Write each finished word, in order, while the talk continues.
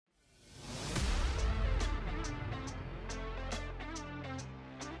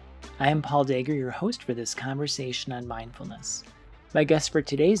I am Paul Dager, your host for this conversation on mindfulness. My guest for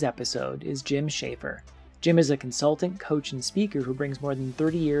today's episode is Jim Schaefer. Jim is a consultant, coach, and speaker who brings more than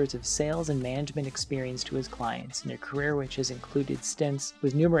 30 years of sales and management experience to his clients in a career which has included stints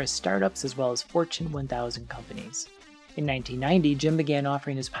with numerous startups as well as Fortune 1000 companies. In 1990, Jim began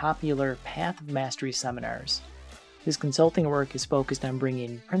offering his popular Path of Mastery seminars. His consulting work is focused on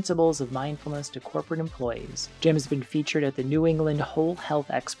bringing principles of mindfulness to corporate employees. Jim has been featured at the New England Whole Health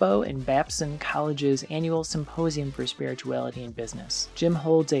Expo and Babson College's annual Symposium for Spirituality and Business. Jim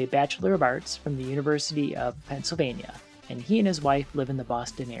holds a Bachelor of Arts from the University of Pennsylvania, and he and his wife live in the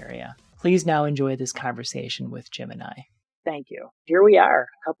Boston area. Please now enjoy this conversation with Jim and I. Thank you. Here we are,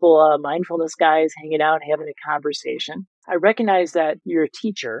 a couple mindfulness guys hanging out, having a conversation. I recognize that you're a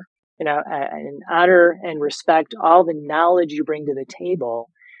teacher, and honor and respect all the knowledge you bring to the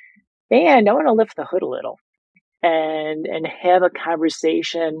table. And I want to lift the hood a little and have a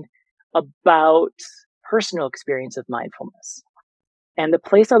conversation about personal experience of mindfulness. And the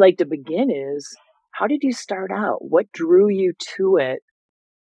place I'd like to begin is, how did you start out? What drew you to it?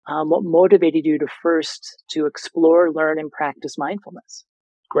 What motivated you to explore, learn, and practice mindfulness?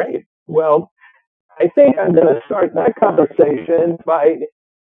 Great. Well, I think I'm going to start that conversation by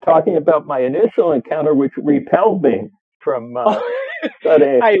talking about my initial encounter, which repelled me from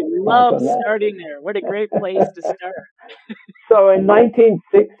studying. I love starting there. What a great place to start. So in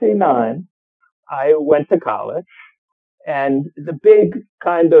 1969, I went to college, and the big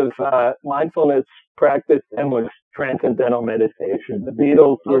kind of mindfulness practice then was transcendental meditation. The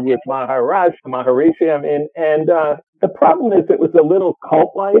Beatles were with Maharishi, and the problem is it was a little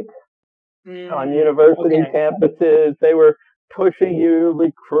cult-like on university campuses. They were pushing you,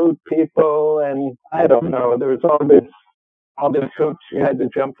 recruit people, and I don't know. There was all this hoops you had to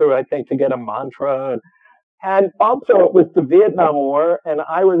jump through, I think, to get a mantra. And also, it was the Vietnam War, and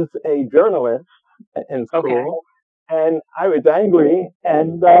I was a journalist in school, and I was angry,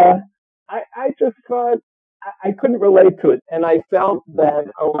 and I just thought I couldn't relate to it, and I felt that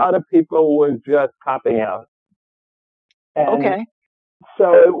a lot of people were just copping out. And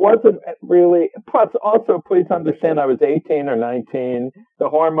so it wasn't really, plus also please understand I was 18 or 19. The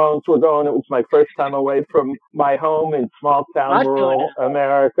hormones were going. It was my first time away from my home in small town rural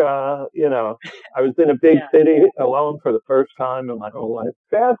America. I was in a big city alone for the first time in my whole life.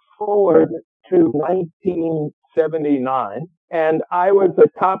 Fast forward to 1979, and I was a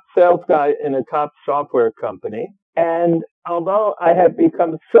top sales guy in a top software company. And although I had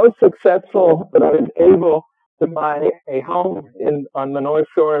become so successful that I was able to buy a home on the North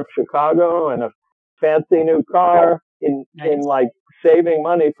Shore of Chicago and a fancy new car in like saving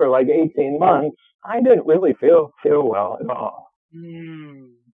money for like 18 months, I didn't really feel well at all.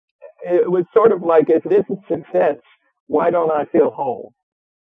 It was sort of like, if this is success, why don't I feel whole?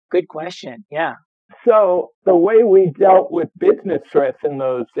 Good question. Yeah. So the way we dealt with business stress in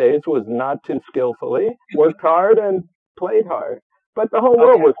those days was not too skillfully. Worked hard and played hard. But the whole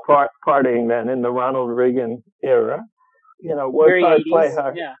world was partying then in the Ronald Reagan era. Work hard, play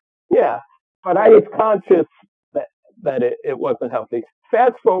hard. Yeah. But I was conscious that it wasn't healthy.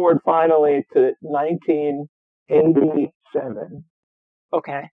 Fast forward finally to 1987.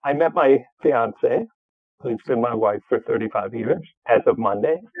 I met my fiance, who's been my wife for 35 years as of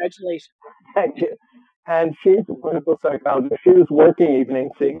Monday. Congratulations. Thank you. And she's a clinical psychologist. She was working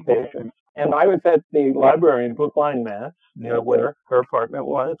evenings seeing patients. And I was at the library in Brookline, Mass, near where her apartment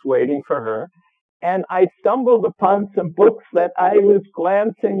was, waiting for her. And I stumbled upon some books that I was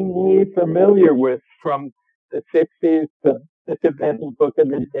glancingly familiar with from the 60s, the Tibetan Book of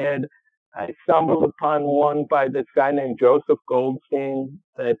the Dead. I stumbled upon one by this guy named Joseph Goldstein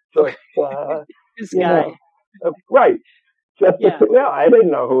that just, this guy. Right. I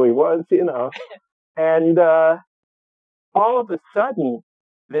didn't know who he was, And all of a sudden,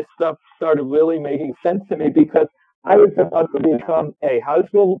 this stuff started really making sense to me because I was about to become a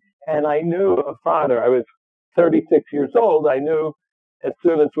husband and I knew a father. I was 36 years old. I knew as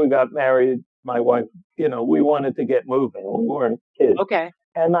soon as we got married, my wife, we wanted to get moving. We weren't kids.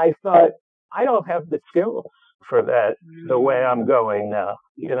 And I thought, I don't have the skills for that the way I'm going now.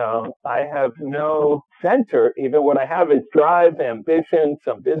 I have no center. Even what I have is drive, ambition,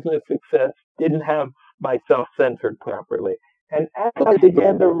 some business success. Didn't have myself centered properly. And as I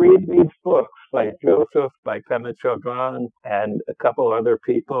began to read these books by Joseph, by Pema Chodron, and a couple other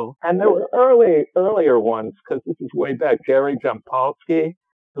people, and there were earlier ones, because this is way back, Jerry Jampolsky,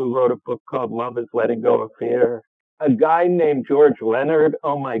 who wrote a book called Love is Letting Go of Fear. A guy named George Leonard,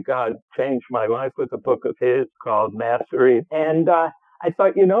 oh my God, changed my life with a book of his called Mastery. And I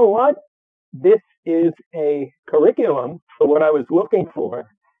thought, you know what? This is a curriculum for what I was looking for.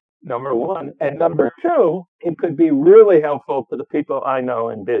 number one. And number two, it could be really helpful to the people I know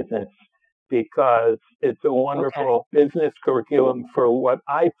in business because it's a wonderful business curriculum for what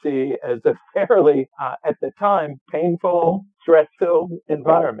I see as a fairly, at the time, painful, stress-filled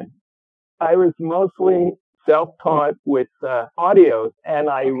environment. I was mostly self-taught with audios, and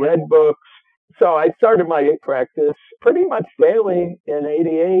I read books. So I started my practice pretty much daily in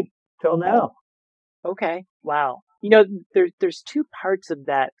 '88 till now. Okay. Wow. You know, there's two parts of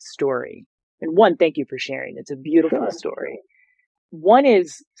that story. And one, thank you for sharing. It's a beautiful story. One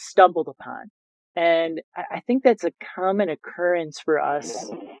is stumbled upon. And I think that's a common occurrence for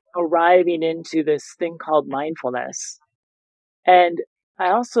us arriving into this thing called mindfulness. And I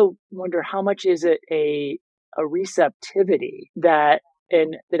also wonder how much is it a receptivity that,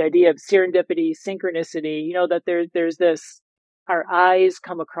 and that idea of serendipity, synchronicity, you know, that there's this, our eyes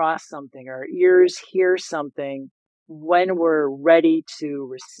come across something, our ears hear something when we're ready to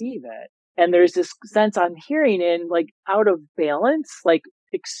receive it. And there's this sense I'm hearing in like out of balance, like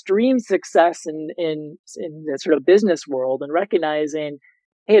extreme success in the sort of business world and recognizing,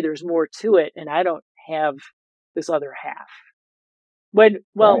 hey, there's more to it and I don't have this other half. Let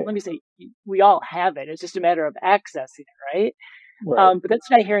me say, we all have it. It's just a matter of accessing it, right? But that's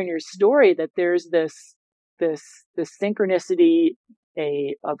what I hear in your story, that there's this synchronicity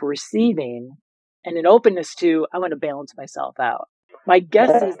of receiving and an openness to, I want to balance myself out. My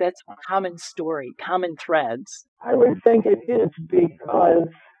guess is that's a common story, common threads. I would think it is because,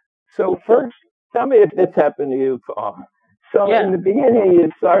 so first, tell me if this happened to you, Paul. So in the beginning, you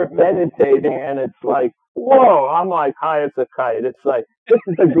start meditating and it's like, whoa, I'm like high as a kite. It's like, this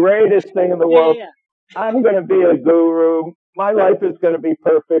is the greatest thing in the world. I'm going to be a guru. My life is going to be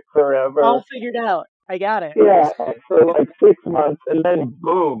perfect forever. All figured out. I got it. Yeah, for like 6 months. And then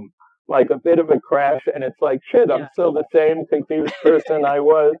boom, like a bit of a crash. And it's like, shit, I'm still the same confused person I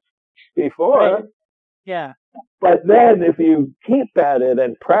was before. Right. Yeah. But then if you keep at it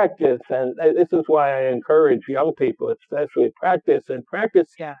and practice, and this is why I encourage young people, especially practice,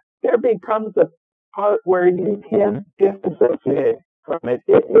 there becomes a part where you can't disassociate from it.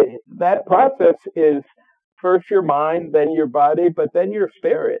 That process is first your mind, then your body, but then your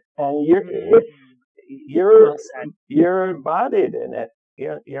spirit, and you're embodied in it.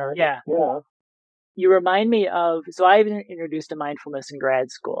 You remind me of, so I was introduced to mindfulness in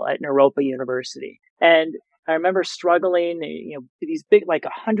grad school at Naropa University, and I remember struggling, you know, these big, like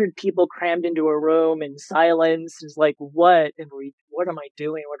 100 people crammed into a room in silence. It's like, what am I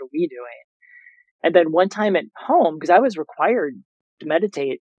doing? What are we doing? And then one time at home, because I was required to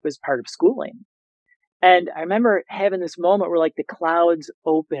meditate, was part of schooling. And I remember having this moment where like the clouds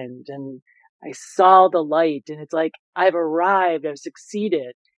opened and I saw the light and it's like, I've arrived, I've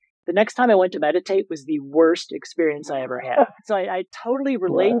succeeded. The next time I went to meditate was the worst experience I ever had. So I totally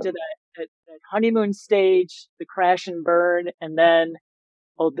relate to that honeymoon stage, the crash and burn, and then,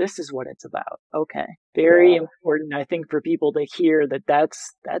 oh, this is what it's about. Okay. Very important, I think, for people to hear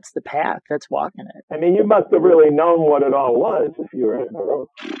that's the path, that's walking it. I mean, you must have really known what it all was if you were in the room.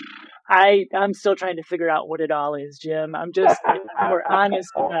 I'm still trying to figure out what it all is, Jim. I'm just more honest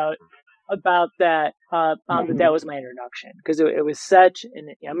about that. That was my introduction, because it was such, and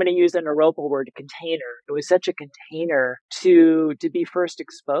I'm going to use the Naropa word, container. It was such a container to be first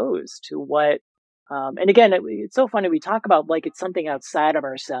exposed to what. And again, it's so funny. We talk about like it's something outside of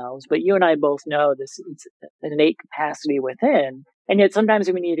ourselves, but you and I both know this. It's an innate capacity within, and yet sometimes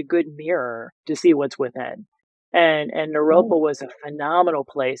we need a good mirror to see what's within. And Naropa was a phenomenal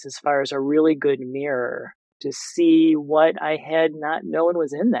place as far as a really good mirror to see what I had not known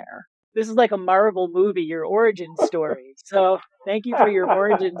was in there. This is like a Marvel movie, your origin story. So thank you for your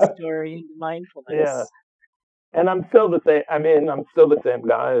origin story into mindfulness. Yeah. And I'm still the same. I mean, I'm still the same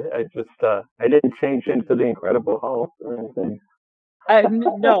guy. I just, I didn't change into the Incredible Hulk or anything.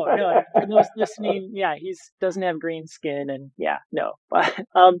 No. For those listening, he doesn't have green skin, and no. But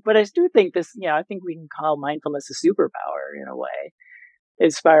I do think this. I think we can call mindfulness a superpower in a way,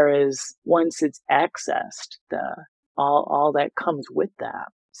 as far as once it's accessed, all that comes with that.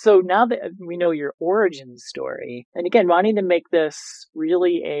 So now that we know your origin story, and again, wanting to make this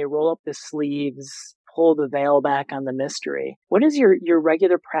really a roll up the sleeves, pull the veil back on the mystery, what does your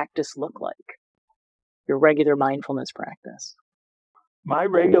regular practice look like? Your regular mindfulness practice? My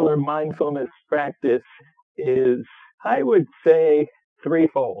regular mindfulness practice is, I would say,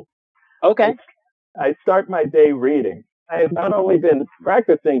 threefold. Okay. I start my day reading. I have not only been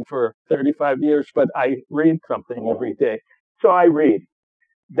practicing for 35 years, but I read something every day. So I read.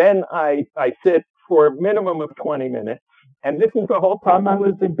 Then I sit for a minimum of 20 minutes. And this is the whole time I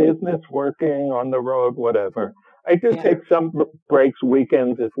was in business, working on the road, whatever. I do take some breaks,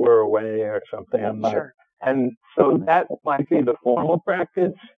 weekends if we're away or something. I'm not, Sure. and so that might be the formal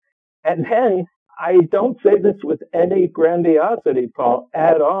practice. And then I don't say this with any grandiosity, Paul,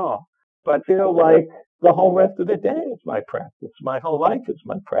 at all. But like the whole rest of the day is my practice. My whole life is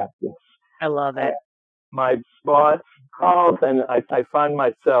my practice. I love it. My boss calls and I find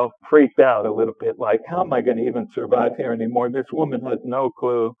myself freaked out a little bit, like, how am I going to even survive here anymore? This woman has no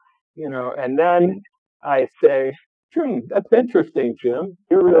clue, and then I say, Jim, that's interesting, Jim.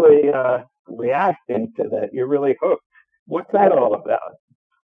 You're really reacting to that. You're really hooked. What's that all about?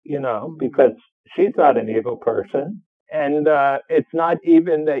 Because she's not an evil person. And it's not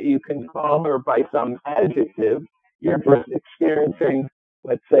even that you can call her by some adjective. You're just experiencing,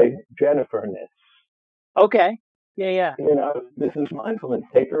 let's say, Jenniferness. Okay. Yeah. This is mindfulness.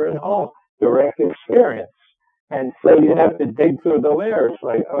 Take her in whole, direct experience. And so you have to dig through the layers.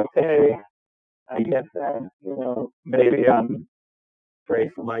 Like, okay, I get that. Maybe I'm afraid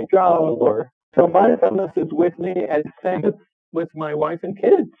for my job, so mindfulness is with me, and same with my wife and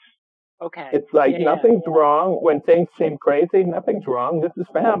kids. Okay. It's like nothing's wrong when things seem crazy. Nothing's wrong. This is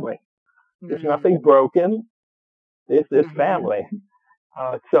family. There's nothing broken. This is family.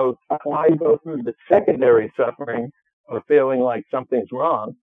 So why go through the secondary suffering or feeling like something's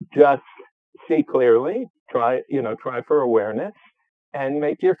wrong? Just see clearly. Try for awareness and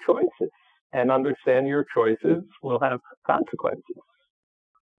make your choices. And understand your choices will have consequences.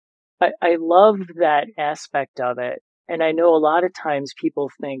 I love that aspect of it. And I know a lot of times people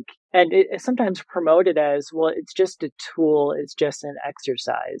think, and it's sometimes promoted as, well, it's just a tool, it's just an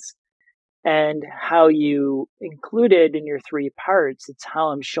exercise. And how you include it in your 3 parts, it's how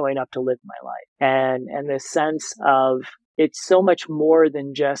I'm showing up to live my life. And the sense of it's so much more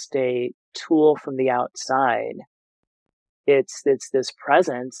than just a tool from the outside. It's this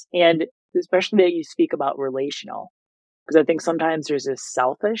presence, and especially that you speak about relational. Because I think sometimes there's this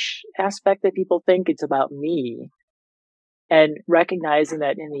selfish aspect that people think it's about me. And recognizing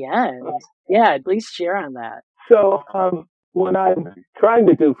that in the end, at least share on that. So what I'm trying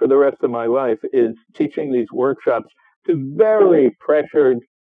to do for the rest of my life is teaching these workshops to very pressured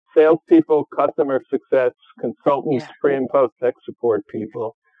salespeople, customer success consultants, pre and post tech support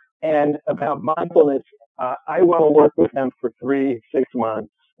people, and about mindfulness. I want to work with them for 3-6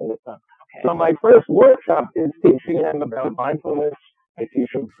 months at a time. Okay. So my first workshop is teaching them about mindfulness. I teach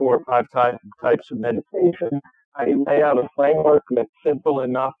them 4 or 5 types of meditation. I lay out a framework that's simple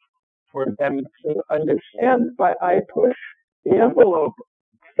enough for them to understand, but I push the envelope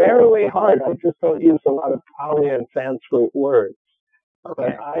fairly hard. I just don't use a lot of Pali and Sanskrit words.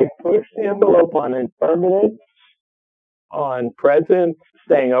 Okay. But I push the envelope on impermanence, on presence,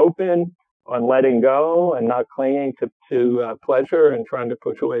 staying open, on letting go and not clinging to pleasure and trying to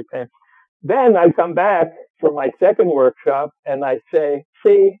push away pain. Then I come back for my second workshop and I say,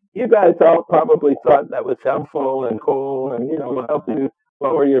 see, you guys all probably thought that was helpful and cool and, will help you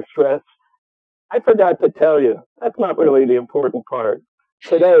lower your stress. I forgot to tell you, that's not really the important part.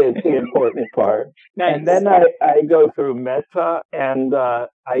 Today is the important part. Nice. And then I go through metta and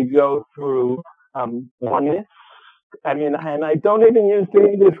I go through oneness. And I don't even use the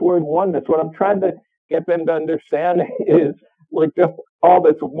English word oneness. What I'm trying to get them to understand is we're just all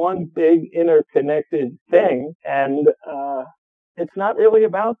this one big interconnected thing. And it's not really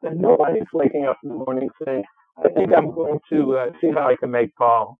about that. Nobody's waking up in the morning saying, I think I'm going to see how I can make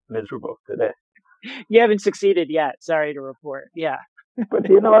Paul miserable today. You haven't succeeded yet. Sorry to report. Yeah. But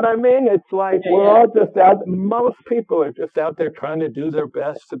you know what I mean? It's like we're all just out. Most people are just out there trying to do their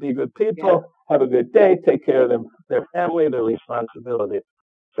best to be good people, have a good day, take care of their family, their responsibilities.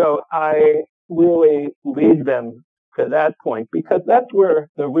 So I really lead them to that point because that's where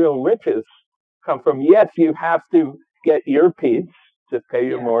the real riches come from. Yes, you have to get your piece to pay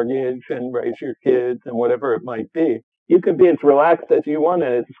your mortgage and raise your kids and whatever it might be. You can be as relaxed as you want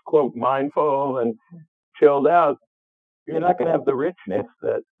and it's, quote, mindful and chilled out. You're not going to have the richness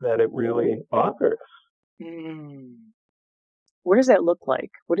that it really offers. What does that look like?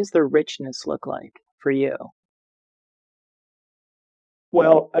 What does the richness look like for you?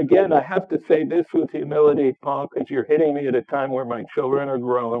 Well, again, I have to say this with humility, Paul, because you're hitting me at a time where my children are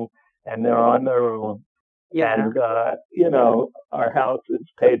grown and they're on their own. Yeah. And, our house is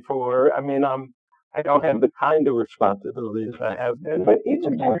paid for. I don't have the kind of responsibilities I have then. But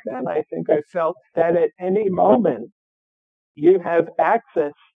even back then, I think I felt that at any moment, you have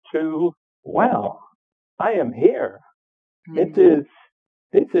access to, wow, I am here. This is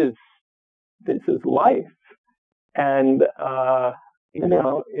life. And,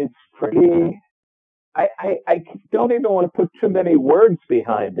 it's pretty, I don't even want to put too many words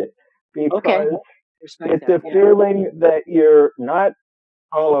behind it because It's a feeling that you're not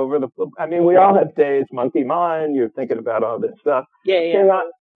all over the place. I mean, we all have days, monkey mind, you're thinking about all this stuff.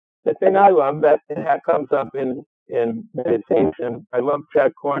 The thing I love that comes up in meditation, I love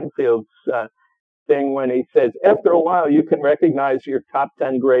Jack Kornfield's thing when he says, after a while, you can recognize your top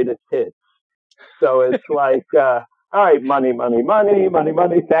 10 greatest hits. So it's like, all right, money, money, money, money,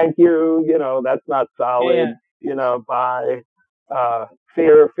 money, thank you. You know, that's not solid. You know, bye.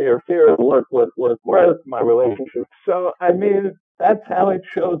 Fear, fear, fear, work, my relationship. So, I mean, that's how it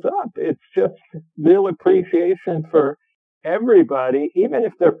shows up. It's just real appreciation for everybody, even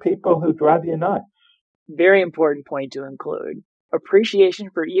if they're people who drive you nuts. Very important point to include. Appreciation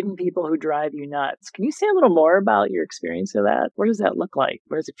for even people who drive you nuts. Can you say a little more about your experience of that? What does that look like?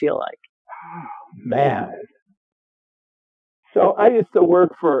 What does it feel like? Man. So I used to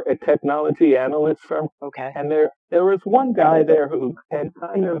work for a technology analyst firm. Okay. And there was one guy there who had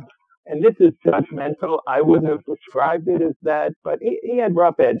kind of, and this is judgmental, I wouldn't have described it as that, but he had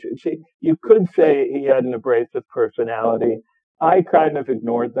rough edges. You could say he had an abrasive personality. I kind of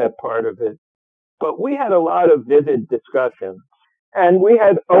ignored that part of it. But we had a lot of vivid discussions. And we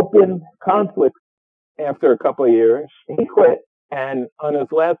had open conflict after a couple of years. He quit. And on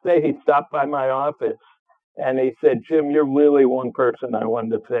his last day, he stopped by my office. And he said, Jim, you're really one person I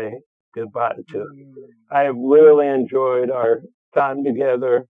wanted to say goodbye to. I have really enjoyed our time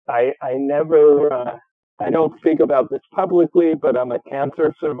together. I don't speak about this publicly, but I'm a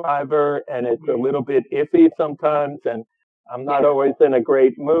cancer survivor, and it's a little bit iffy sometimes, and I'm not always in a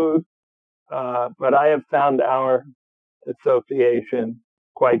great mood. But I have found our association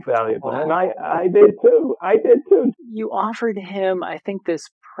quite valuable. Wow. And I did too. You offered him, I think, this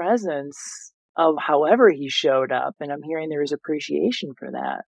presence of however he showed up, and I'm hearing there was appreciation for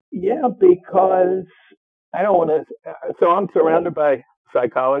that. Yeah, because I don't want to, so I'm surrounded by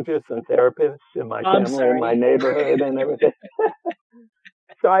psychologists and therapists in my family, in my neighborhood and everything.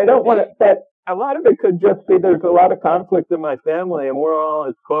 So I don't want to, a lot of it could just be there's a lot of conflict in my family and we're all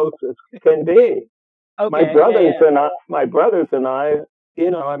as close as can be. Okay, my brothers and I,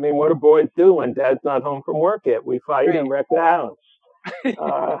 you know, I mean, what do boys do when dad's not home from work yet? We fight and wreck the house.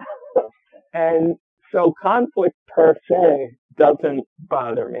 And so conflict per se doesn't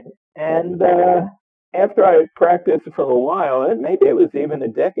bother me. And after I practiced for a while, and maybe it was even a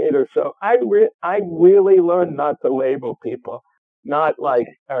decade or so, I really learned not to label people. Not like,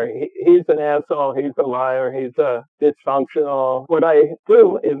 all right, he's an asshole, he's a liar, he's a dysfunctional. What I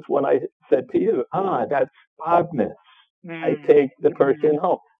do is when I said to you, that's Bobness. I take the person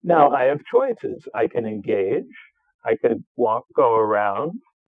home. Now I have choices. I can engage. I can go around.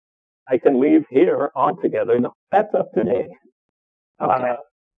 I can leave here altogether. No, that's up to me. Okay.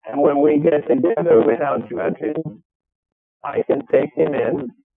 And when we get together without judging, I can take him in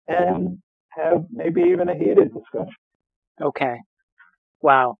and have maybe even a heated discussion. Okay.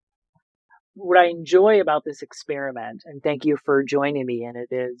 Wow. What I enjoy about this experiment, and thank you for joining me in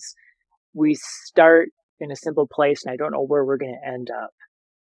it, is we start in a simple place and I don't know where we're going to end up.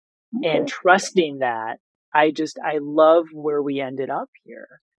 Okay. And trusting that, I love where we ended up here.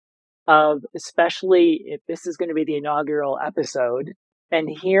 Especially if this is going to be the inaugural episode, and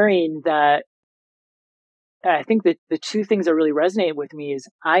hearing that, I think that the two things that really resonate with me is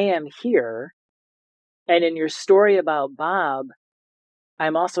I am here, and in your story about Bob,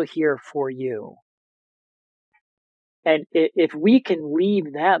 I'm also here for you. And if we can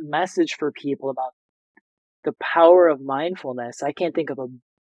leave that message for people about the power of mindfulness, I can't think of a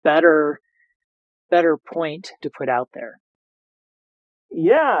better point to put out there.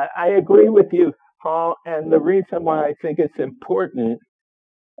 Yeah, I agree with you, Paul. And the reason why I think it's important,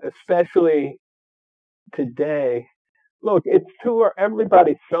 especially today, look,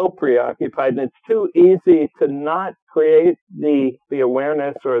 everybody's so preoccupied, and it's too easy to not create the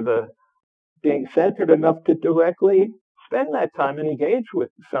awareness or the being centered enough to directly spend that time and engage with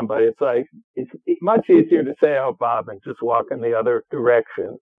somebody. It's like, it's much easier to say, oh, Bob, and just walk in the other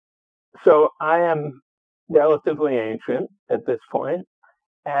direction. So I am relatively ancient at this point.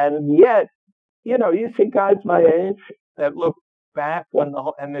 And yet, you know, you see guys my age that look back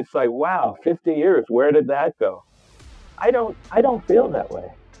and it's like, wow, 50 years, where did that go? I don't feel that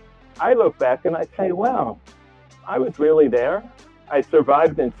way. I look back and I say, wow, I was really there. I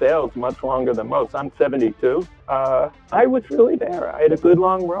survived in sales much longer than most. I'm 72. I was really there. I had a good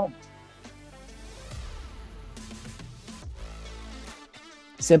long run.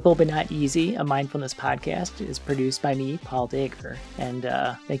 Simple But Not Easy, a mindfulness podcast, is produced by me, Paul Dager, and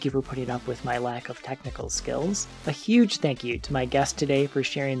thank you for putting up with my lack of technical skills. A huge thank you to my guests today for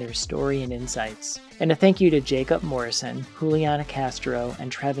sharing their story and insights. And a thank you to Jacob Morrison, Juliana Castro,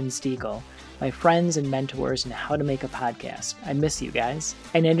 and Trevin Stiegel, my friends and mentors in how to make a podcast. I miss you guys.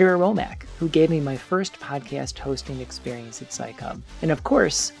 And Andrea Romack, who gave me my first podcast hosting experience at PsychHub. And of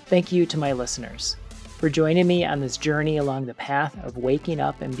course, thank you to my listeners for joining me on this journey along the path of waking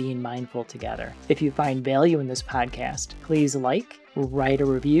up and being mindful together. If you find value in this podcast, please like, write a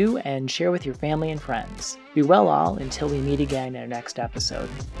review, and share with your family and friends. Be well all until we meet again in our next episode.